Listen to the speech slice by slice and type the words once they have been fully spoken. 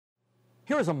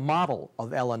Here is a model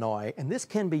of Illinois, and this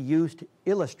can be used to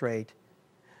illustrate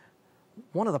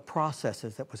one of the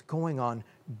processes that was going on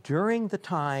during the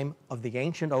time of the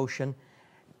ancient ocean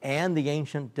and the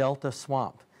ancient delta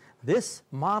swamp. This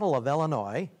model of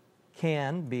Illinois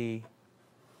can be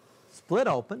split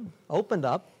open, opened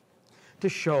up, to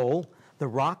show the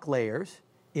rock layers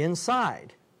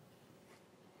inside.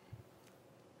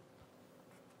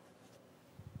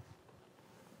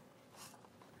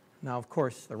 Now, of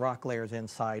course, the rock layers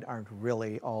inside aren't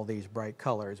really all these bright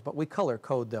colors, but we color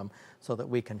code them so that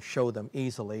we can show them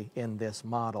easily in this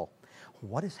model.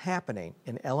 What is happening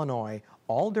in Illinois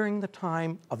all during the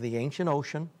time of the ancient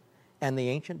ocean and the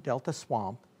ancient delta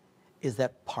swamp is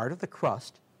that part of the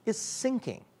crust is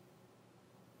sinking.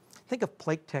 Think of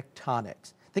plate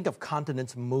tectonics. Think of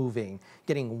continents moving,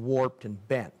 getting warped and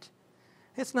bent.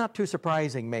 It's not too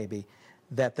surprising, maybe,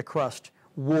 that the crust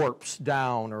warps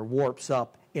down or warps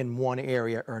up in one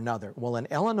area or another. Well, in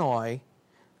Illinois,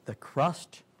 the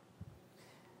crust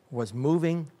was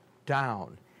moving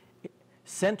down.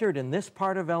 Centered in this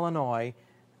part of Illinois,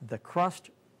 the crust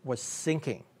was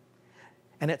sinking.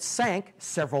 And it sank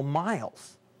several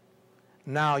miles.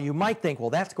 Now, you might think, well,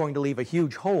 that's going to leave a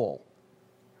huge hole.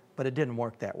 But it didn't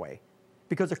work that way,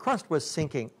 because the crust was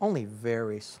sinking only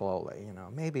very slowly,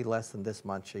 maybe less than this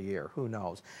much a year, who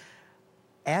knows.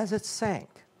 As it sank,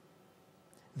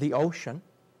 the ocean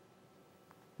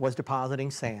was depositing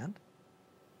sand,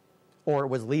 or it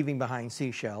was leaving behind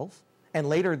seashells, and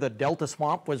later the delta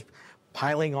swamp was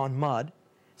piling on mud.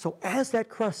 So as that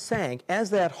crust sank, as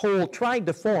that hole tried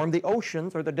to form, the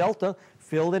oceans or the delta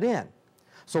filled it in.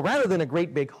 So rather than a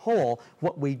great big hole,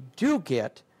 what we do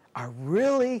get are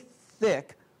really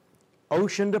thick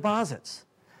ocean deposits.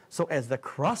 So as the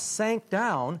crust sank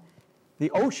down, the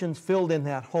oceans filled in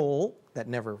that hole that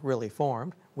never really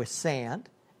formed with sand,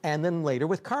 and then later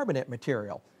with carbonate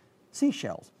material,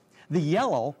 seashells. The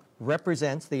yellow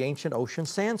represents the ancient ocean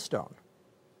sandstone.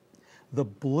 The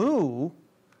blue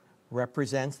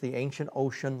represents the ancient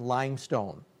ocean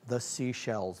limestone, the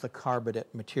seashells, the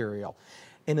carbonate material.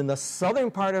 And in the southern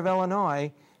part of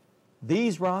Illinois,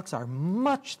 these rocks are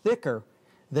much thicker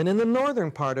than in the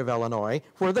northern part of Illinois,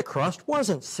 where the crust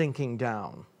wasn't sinking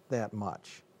down that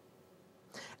much.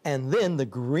 And then the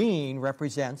green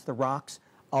represents the rocks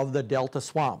of the delta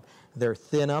swamp. They're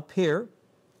thin up here.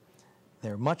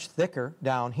 They're much thicker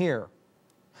down here.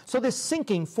 So this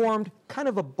sinking formed kind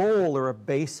of a bowl or a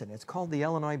basin. It's called the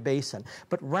Illinois Basin.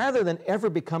 But rather than ever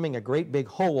becoming a great big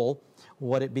hole,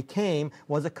 what it became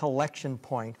was a collection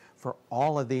point for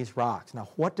all of these rocks. Now,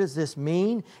 what does this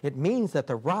mean? It means that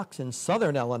the rocks in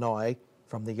southern Illinois,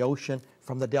 from the ocean,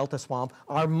 from the delta swamp,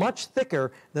 are much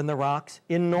thicker than the rocks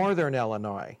in northern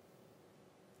Illinois.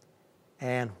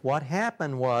 And what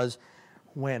happened was,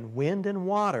 when wind and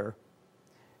water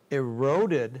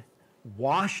eroded,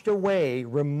 washed away,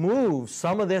 removed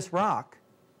some of this rock,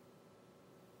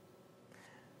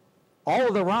 all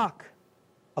of the rock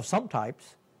of some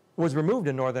types was removed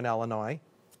in northern Illinois,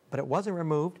 but it wasn't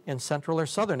removed in central or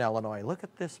southern Illinois. Look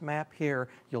at this map here.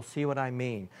 You'll see what I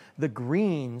mean. The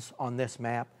greens on this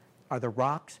map are the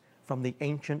rocks from the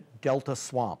ancient delta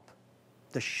swamp,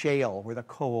 the shale where the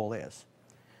coal is.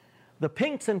 The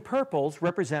pinks and purples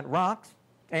represent rocks,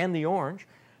 and the orange.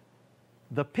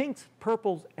 The pinks,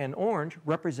 purples, and orange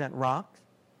represent rocks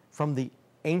from the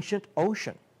ancient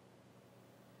ocean.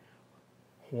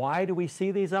 Why do we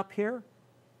see these up here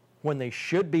when they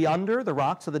should be under the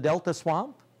rocks of the delta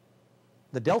swamp?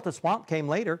 The delta swamp came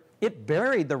later. It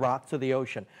buried the rocks of the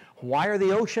ocean. Why are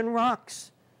the ocean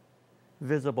rocks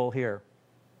visible here?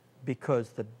 Because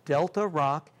the delta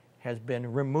rock has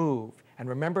been removed. And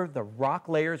remember, the rock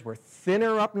layers were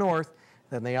thinner up north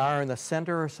than they are in the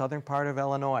center or southern part of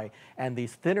Illinois. And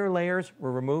these thinner layers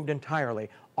were removed entirely.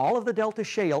 All of the delta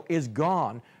shale is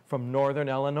gone from northern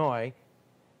Illinois,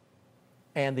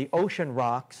 and the ocean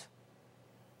rocks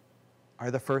are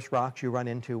the first rocks you run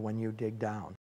into when you dig down.